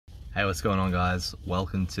Hey, what's going on, guys?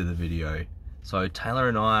 Welcome to the video. So Taylor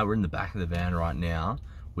and I, we're in the back of the van right now.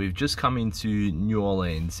 We've just come into New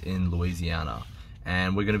Orleans in Louisiana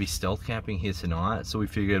and we're going to be stealth camping here tonight, so we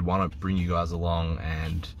figured why not bring you guys along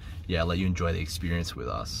and yeah, let you enjoy the experience with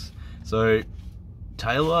us. So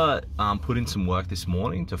Taylor put in some work this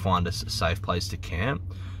morning to find us a safe place to camp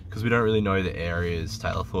because we don't really know the areas.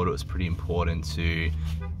 Taylor thought it was pretty important to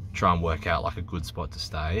try and work out like a good spot to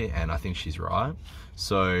stay, and I think she's right.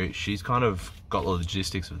 So she's kind of got the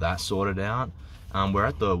logistics of that sorted out. We're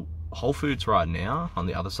at the Whole Foods right now on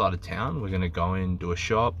the other side of town. We're gonna go in, do a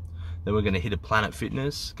shop, then we're gonna hit a Planet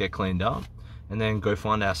Fitness, get cleaned up, and then go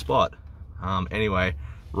find our spot. Anyway,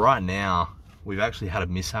 right now, we've actually had a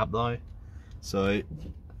mishap though. So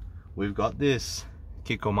we've got this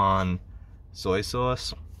Kikkoman soy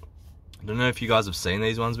sauce. I don't know if you guys have seen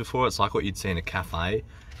these ones before. It's like what you'd see in a cafe,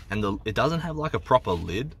 and it doesn't have like a proper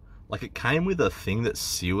lid. Like, it came with a thing that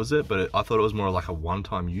seals it, but I thought it was more like a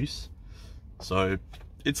one-time use. So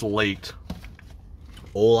it's leaked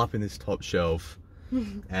all up in this top shelf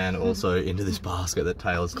and also into this basket that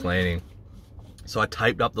Taylor's cleaning. So I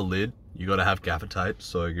taped up the lid. You got to have gaffer tape,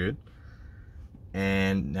 so good.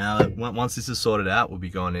 And now that once this is sorted out, we'll be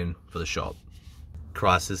going in for the shop.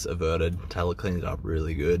 Crisis averted. Taylor cleaned it up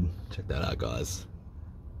really good. Check that out, guys.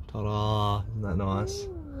 Ta-da! Isn't that nice?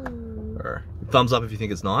 Thumbs up if you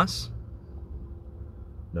think it's nice.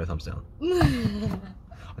 No thumbs down.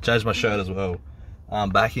 I changed my shirt as well.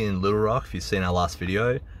 Back in Little Rock, if you've seen our last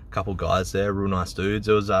video, a couple guys there, real nice dudes.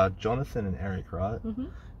 It was Jonathan and Eric, right? Mm-hmm.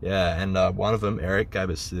 Yeah, and one of them, Eric, gave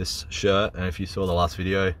us this shirt, and if you saw the last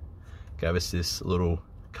video, gave us this little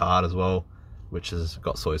card as well, which has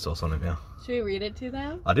got soy sauce on it now. Should we read it to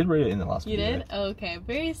them? I did read it in the last video. You did? Oh, okay,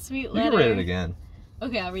 very sweet letter. You can read it again.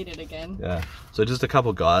 Okay, I'll read it again. Yeah. So just a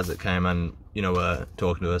couple guys that came and, you know, were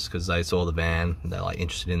talking to us because they saw the van. They're like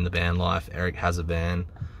interested in the van life. Eric has a van.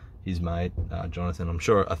 His mate, Jonathan, I'm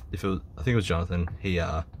sure I think it was Jonathan. He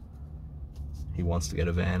wants to get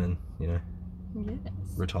a van and, you know,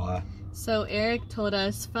 yes, retire. So Eric told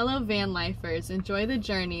us, fellow van lifers, enjoy the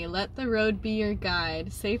journey. Let the road be your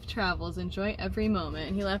guide. Safe travels. Enjoy every moment.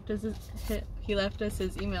 And he left us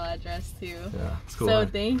his email address too. Yeah, it's cool. So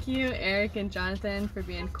thank you, Eric and Jonathan, for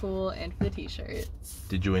being cool and for the t-shirts.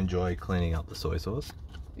 Did you enjoy cleaning up the soy sauce?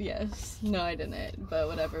 Yes. No, I didn't, but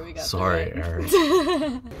whatever, we got Sorry, Eric.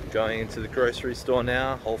 Going into the grocery store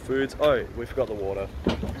now, Whole Foods. Oh, we forgot the water.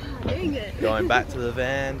 Dang it. Going back to the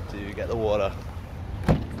van to get the water.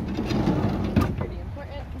 Pretty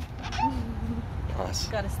important. Nice.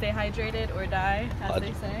 Gotta stay hydrated or die, as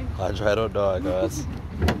they say. Hydrate or die, guys.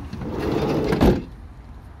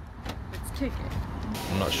 Let's kick it.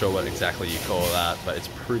 I'm not sure what exactly you call that, but it's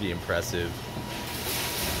pretty impressive.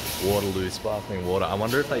 Waterloo sparkling water. I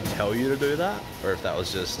wonder if they tell you to do that, or if that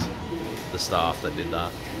was just the staff that did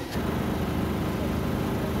that.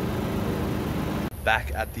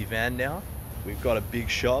 Back at the van now. We've got a big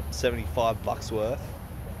shop, 75 bucks worth.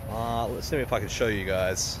 Let's see if I can show you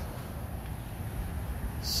guys.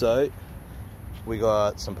 So, we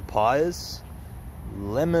got some papayas,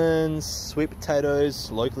 lemons, sweet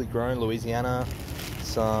potatoes, locally grown, Louisiana,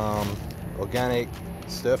 some organic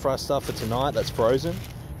stir-fry stuff for tonight that's frozen.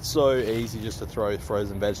 So easy just to throw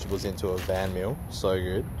frozen vegetables into a van meal, so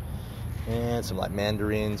good. And some like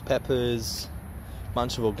mandarins, peppers,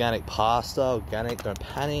 bunch of organic pasta, organic, don't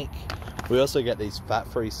panic. We also get these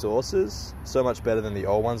fat-free sauces, so much better than the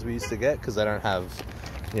old ones we used to get because they don't have,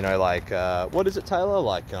 you know, like, what is it, Taylor?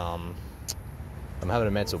 Like, I'm having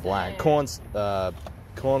a mental blank. Corn.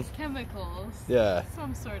 Chemicals. Yeah.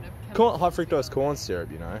 Some sort of chemicals. High fructose corn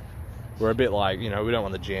syrup, you know. We're a bit like, you know, we don't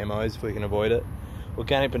want the GMOs if we can avoid it.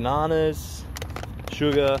 Organic bananas,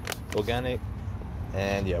 sugar, organic,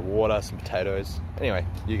 and yeah, water, some potatoes. Anyway,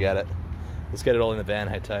 you get it. Let's get it all in the van,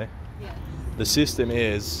 hey Tay? Yeah. The system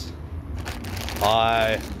is,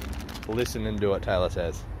 I listen and do what Taylor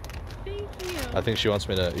says. Thank you. I think she wants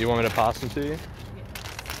me to, you want me to pass them to you?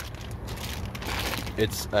 Yes.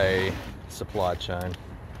 It's a supply chain.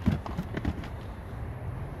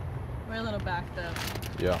 We're a little backed up.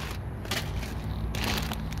 Yeah.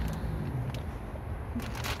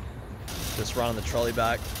 Just running the trolley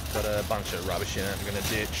back, got a bunch of rubbish in it I'm gonna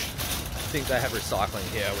ditch. I think they have recycling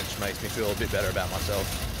here, which makes me feel a bit better about myself.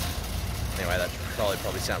 Anyway, that trolley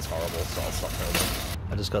probably sounds horrible, so I'll stop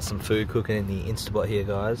filming. I just got some food cooking in the Instapot here,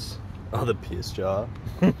 guys. Oh, the piss jar.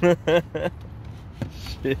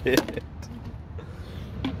 Shit.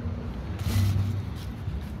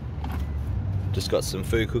 Just got some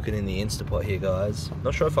food cooking in the Instapot here, guys.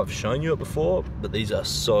 Not sure if I've shown you it before, but these are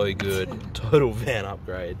so good. Total van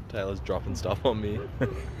upgrade. Taylor's dropping stuff on me.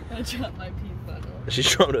 I dropped my pee bottle. She's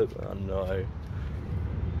trying to, oh no.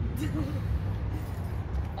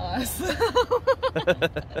 Awesome.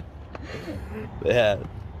 Yeah,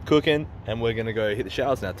 cooking, and we're gonna go hit the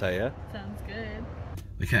showers now, Taya. Sounds good.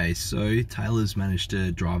 Okay, so Taylor's managed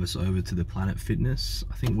to drive us over to the Planet Fitness.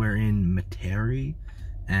 I think we're in Metairie,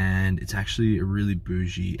 and it's actually a really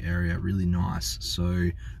bougie area, really nice.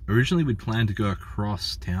 So originally we'd planned to go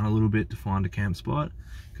across town a little bit to find a camp spot,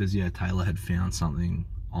 because yeah, Taylor had found something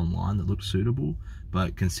online that looked suitable,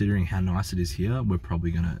 but considering how nice it is here, we're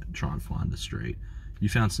probably gonna try and find a street. You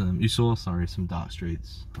saw some dark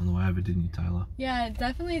streets on the way over, didn't you, Taylor? Yeah, it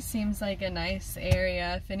definitely seems like a nice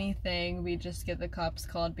area. If anything, we just get the cops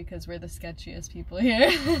called because we're the sketchiest people here.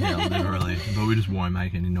 Yeah, literally. But we just won't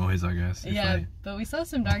make any noise, I guess. Yeah, but we saw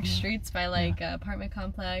some dark streets by like apartment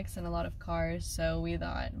complex and a lot of cars, so we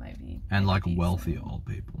thought it might be. And like wealthy old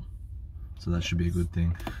people. So that should be a good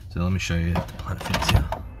thing. So let me show you the Planet Fitness here.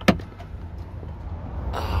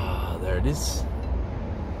 Ah, there it is.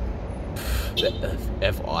 The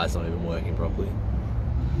FI's not even working properly.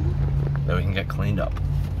 But we can get cleaned up.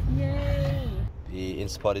 Yay! The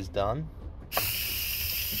Inspot is done.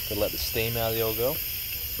 Gotta let the steam out of the old girl.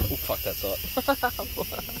 Oh fuck, that's hot.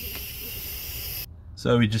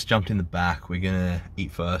 So we just jumped in the back. We're gonna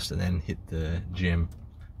eat first and then hit the gym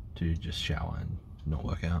to just shower and not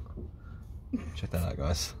work out. Check that out,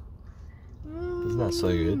 guys. Isn't that so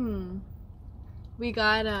good? We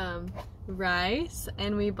got rice,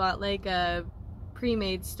 and we bought like a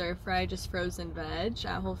pre-made stir fry, just frozen veg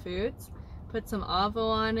at Whole Foods. Put some avo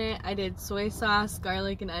on it. I did soy sauce,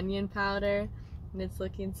 garlic, and onion powder, and it's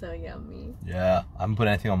looking so yummy. Yeah, I haven't put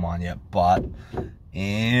anything on mine yet, but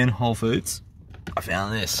in Whole Foods, I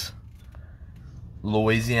found this.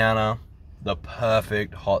 Louisiana, the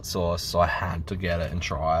perfect hot sauce, so I had to get it and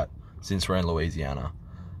try it since we're in Louisiana.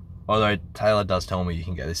 Although Taylor does tell me you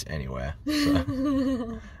can get this anywhere,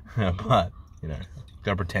 so. But, you know,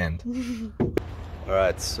 gotta pretend.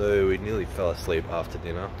 Alright, so we nearly fell asleep after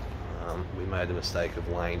dinner. We made the mistake of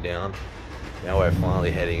laying down. Now we're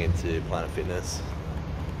finally heading into Planet Fitness.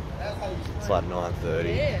 It's like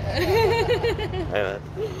 9:30. Yeah. Hey man.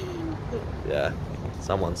 Yeah,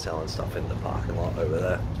 someone's selling stuff in the parking lot over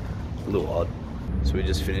there. A little odd. So we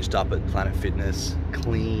just finished up at Planet Fitness,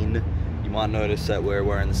 clean. You might notice that we're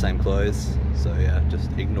wearing the same clothes, so yeah,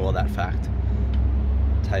 just ignore that fact.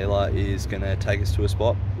 Taylor is gonna take us to a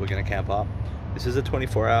spot. We're gonna camp up. This is a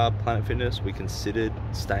 24-hour Planet Fitness. We considered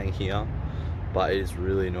staying here, but it is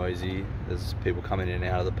really noisy. There's people coming in and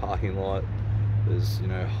out of the parking lot. There's, you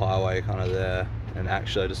know, highway kind of there, and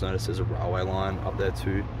actually I just noticed there's a railway line up there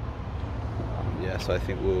too. Yeah, so I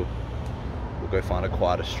think we'll go find a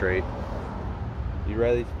quieter street. You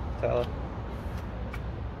ready, Taylor?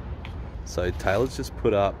 So Taylor's just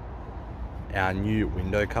put up our new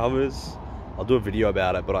window covers. I'll do a video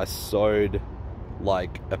about it, but I sewed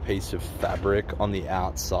like a piece of fabric on the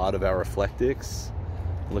outside of our Reflectix.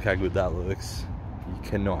 Look how good that looks. You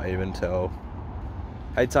cannot even tell.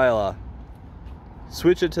 Hey Taylor,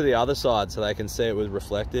 switch it to the other side so they can see it with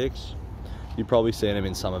Reflectix. You've probably seen them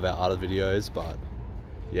in some of our other videos, but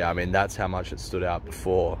yeah, I mean, that's how much it stood out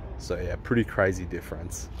before. So yeah, pretty crazy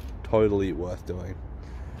difference. Totally worth doing.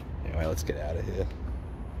 Anyway, let's get out of here.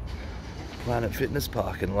 Planet Fitness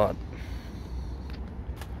parking lot.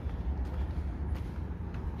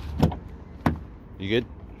 You good?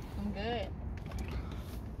 I'm good.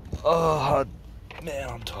 Oh, man,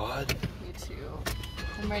 I'm tired. Me too.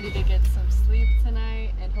 I'm ready to get some sleep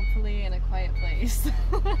tonight, and hopefully in a quiet place.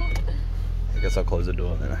 I guess I'll close the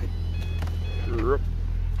door then.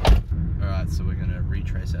 Alright, so we're going to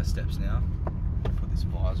retrace our steps now. Put this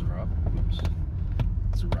visor up. Oops.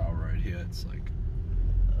 It's a railroad here. It's like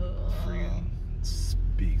friggin'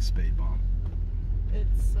 big speed bump.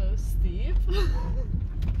 It's so steep.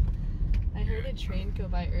 I heard a train go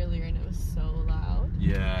by earlier and it was so loud.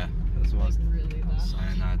 Yeah, that's what like really loud. I was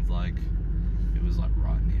saying. That like it was like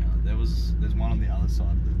right near. There's one on the other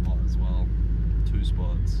side of the lot as well. 2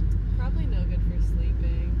 spots. Probably no good for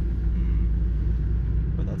sleeping.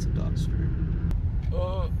 But that's a dark street.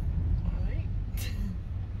 Oh. Right.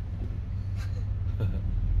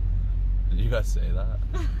 Did you guys see that?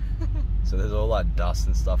 So there's all like dust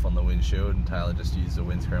and stuff on the windshield, and Taylor just used the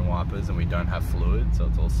windscreen wipers, and we don't have fluid, so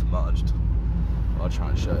it's all smudged. I'll try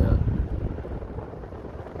and show you.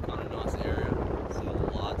 Kind of nice area. Some of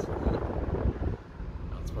the lights in there.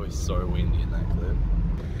 Oh, it's probably so windy in that clip.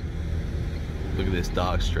 Look at this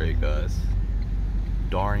dark street, guys.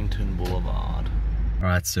 Dorrington Boulevard.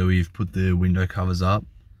 Alright, so we've put the window covers up.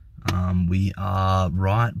 We are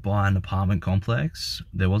right by an apartment complex.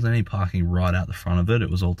 There wasn't any parking right out the front of it.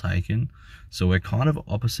 It was all taken. So we're kind of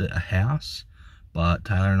opposite a house, but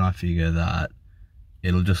Taylor and I figure that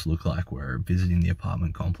it'll just look like we're visiting the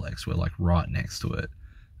apartment complex. We're like right next to it.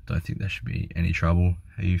 Don't think there should be any trouble.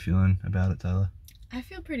 How are you feeling about it, Taylor? I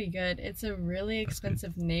feel pretty good. It's a really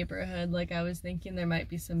expensive neighborhood. Like, I was thinking there might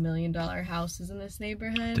be some $1 million houses in this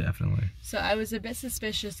neighborhood. Definitely. So I was a bit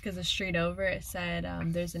suspicious because the street over it said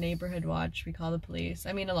there's a neighborhood watch. We call the police.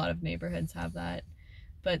 I mean, a lot of neighborhoods have that.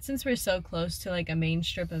 But since we're so close to like a main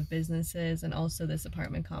strip of businesses and also this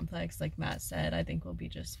apartment complex, like Matt said, I think we'll be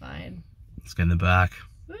just fine. Let's get in the back.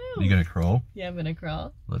 Woo. Are you gonna crawl? Yeah, I'm gonna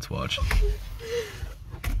crawl. Let's watch.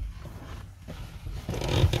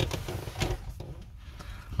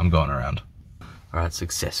 I'm going around. Alright,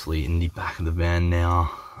 successfully in the back of the van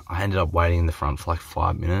now. I ended up waiting in the front for like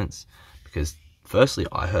 5 minutes because firstly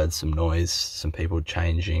I heard some noise, some people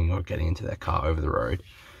changing or getting into their car over the road,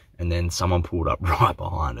 and then someone pulled up right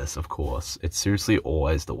behind us, of course. It's seriously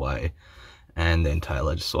always the way. And then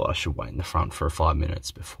Taylor just thought I should wait in the front for 5 minutes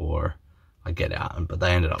before I get out, but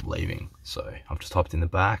they ended up leaving. So I've just hopped in the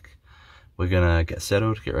back. We're gonna get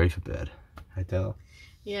settled, get ready for bed. Hey Taylor.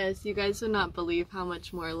 Yes, you guys would not believe how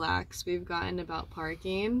much more lax we've gotten about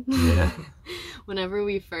parking. Yeah. Whenever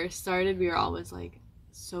we first started, we were always like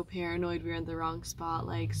so paranoid we were in the wrong spot,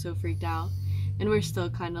 like so freaked out. And we're still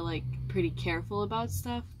kind of like pretty careful about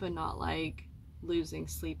stuff, but not like losing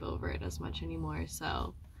sleep over it as much anymore.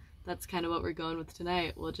 So that's kind of what we're going with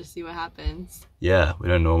tonight. We'll just see what happens. Yeah, we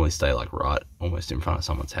don't normally stay like right almost in front of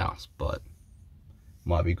someone's house, but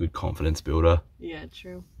might be a good confidence builder. Yeah,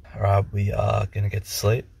 true. Alright, we are gonna get to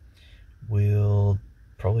sleep. We'll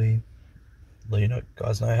probably let you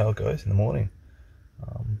guys know how it goes in the morning.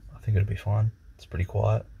 I think it'll be fine. It's pretty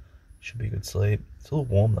quiet. Should be good sleep. It's a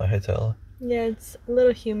little warm though, hey Taylor? Yeah, it's a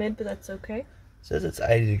little humid, but that's okay. It says it's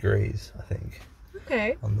 80 degrees, I think.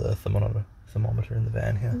 Okay. On the thermometer in the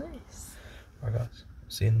van here. Nice. Alright guys,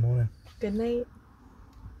 see you in the morning. Good night.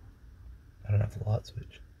 I don't have the light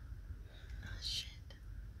switch. Oh, shit.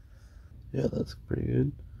 Yeah, that's pretty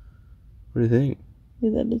good. What do you think?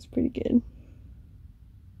 Yeah, that is pretty good.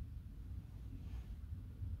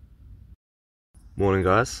 Morning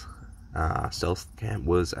guys. Stealth camp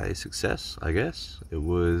was a success, I guess. It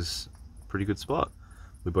was a pretty good spot.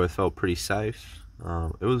 We both felt pretty safe.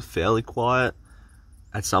 It was fairly quiet.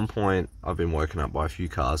 At some point, I've been woken up by a few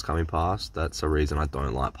cars coming past. That's a reason I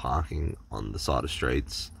don't like parking on the side of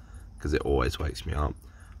streets, because it always wakes me up.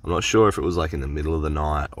 I'm not sure if it was like in the middle of the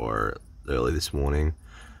night or early this morning,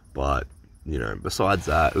 but you know, besides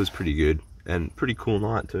that, it was pretty good and pretty cool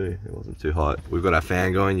night too. It wasn't too hot. We've got our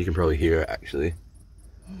fan going. You can probably hear it actually.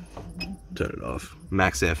 Turn it off.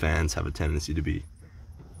 Max Air fans have a tendency to be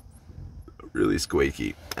really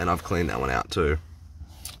squeaky, and I've cleaned that one out too.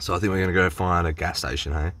 So I think we're gonna go find a gas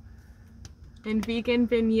station, hey? And vegan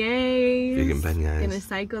beignets. Vegan beignets. Gonna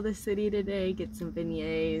cycle the city today, get some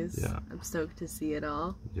beignets. Yeah. I'm stoked to see it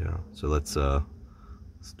all. Yeah. So let's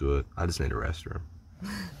do it. I just need a restroom.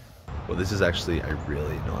 Well, this is actually a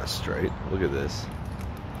really nice street. Look at this.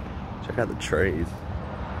 Check out the trees.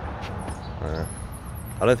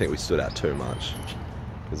 I don't think we stood out too much,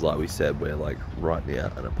 because like we said, we're like right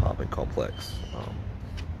near an apartment complex,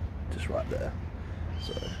 just right there.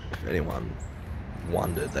 So if anyone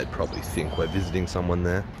wondered, they'd probably think we're visiting someone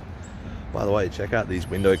there. By the way, check out these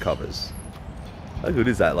window covers. How good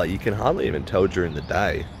is that? Like, you can hardly even tell during the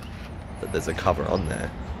day that there's a cover on there,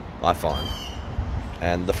 I find.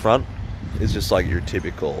 And the front is just like your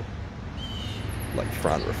typical like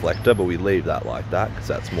front reflector, but we leave that like that because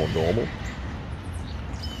that's more normal.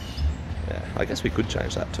 Yeah, I guess we could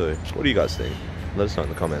change that too. What do you guys think? Let us know in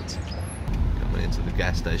the comments. Coming into the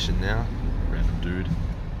gas station now. Random dude.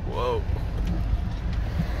 Whoa.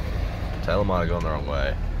 Taylor might have gone the wrong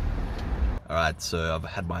way. Alright, so I've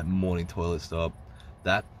had my morning toilet stop.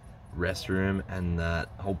 That restroom and that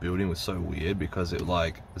whole building was so weird because it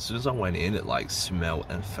like, as soon as I went in, it like smelled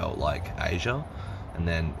and felt like Asia. And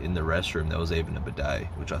then in the restroom there was even a bidet,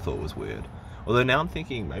 which I thought was weird. Although now I'm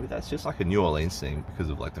thinking maybe that's just like a New Orleans thing because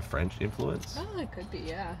of like the French influence. Oh, it could be,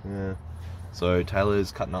 yeah. Yeah. So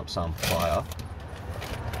Taylor's cutting up some fire.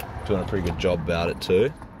 Doing a pretty good job about it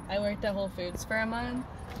too. I worked at Whole Foods for a month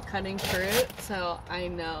cutting fruit, so I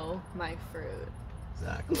know my fruit.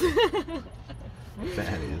 Exactly.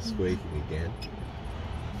 Fan is squeaking again.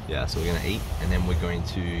 Yeah, so we're gonna eat and then we're going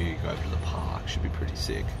to go over to the park. Should be pretty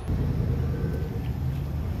sick.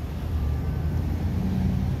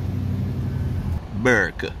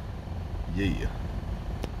 America. Yeah.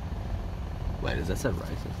 Wait, does that sound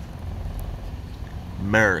racist?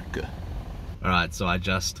 America. Alright, so I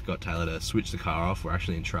just got Taylor to switch the car off. We're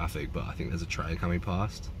actually in traffic, but I think there's a train coming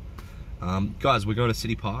past. Guys, we're going to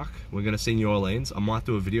City Park. We're going to see New Orleans. I might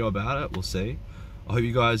do a video about it, we'll see. I hope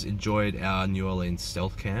you guys enjoyed our New Orleans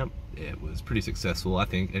stealth camp. It was pretty successful, I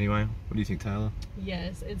think. Anyway, what do you think, Taylor?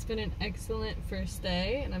 Yes, it's been an excellent first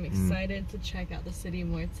day, and I'm excited to check out the city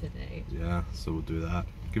more today. Yeah, so we'll do that.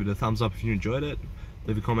 Give it a thumbs up if you enjoyed it.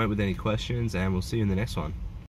 Leave a comment with any questions, and we'll see you in the next one.